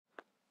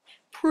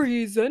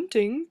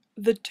Presenting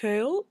the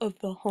tale of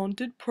the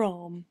haunted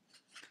prom.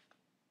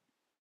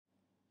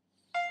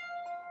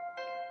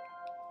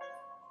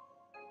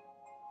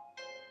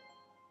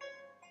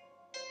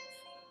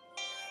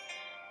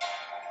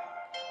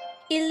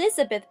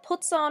 Elizabeth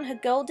puts on her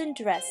golden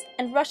dress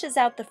and rushes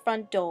out the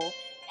front door,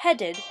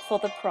 headed for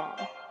the prom.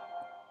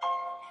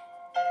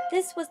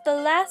 This was the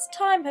last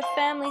time her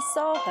family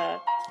saw her.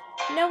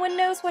 No one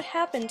knows what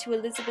happened to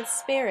Elizabeth's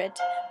spirit,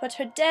 but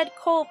her dead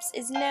corpse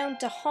is known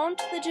to haunt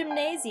the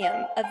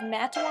gymnasium of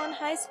Matawan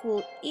High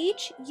School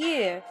each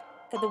year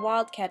for the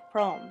Wildcat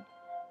Prom.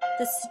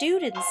 The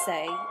students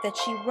say that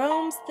she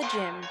roams the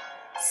gym,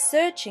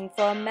 searching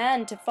for a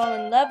man to fall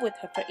in love with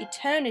her for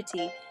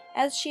eternity,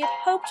 as she had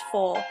hoped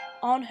for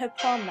on her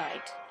prom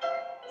night.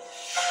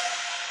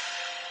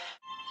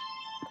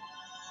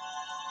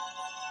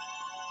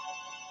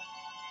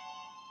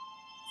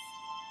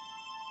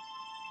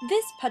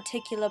 This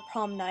particular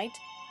prom night,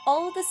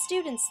 all the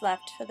students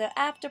left for their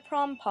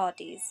after-prom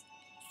parties.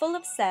 Full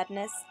of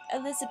sadness,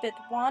 Elizabeth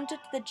wandered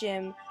the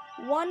gym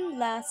one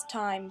last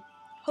time,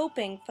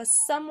 hoping for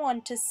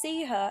someone to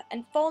see her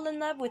and fall in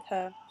love with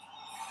her.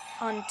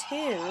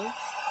 Until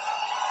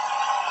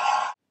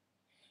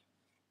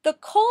the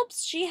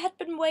corpse she had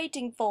been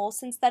waiting for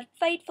since that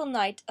fateful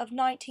night of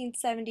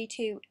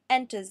 1972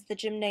 enters the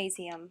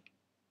gymnasium.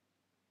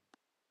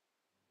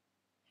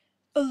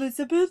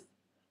 Elizabeth,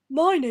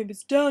 my name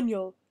is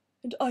Daniel,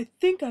 and I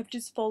think I've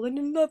just fallen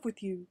in love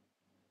with you.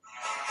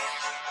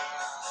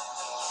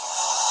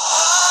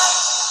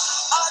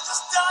 I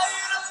just died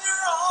in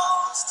your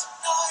arms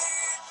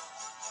tonight.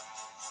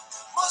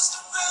 Must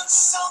have been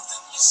something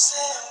you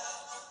said.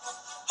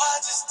 I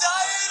just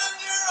died in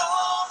your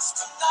arms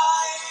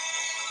tonight.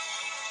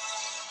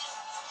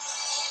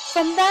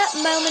 From that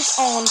moment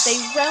on, they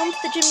roamed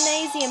the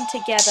gymnasium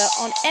together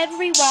on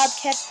every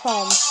Wildcat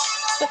prom,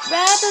 but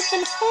rather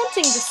than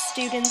haunting the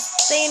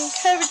students, they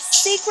encouraged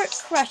secret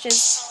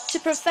crushes to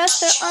profess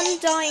their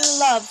undying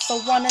love for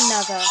one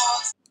another.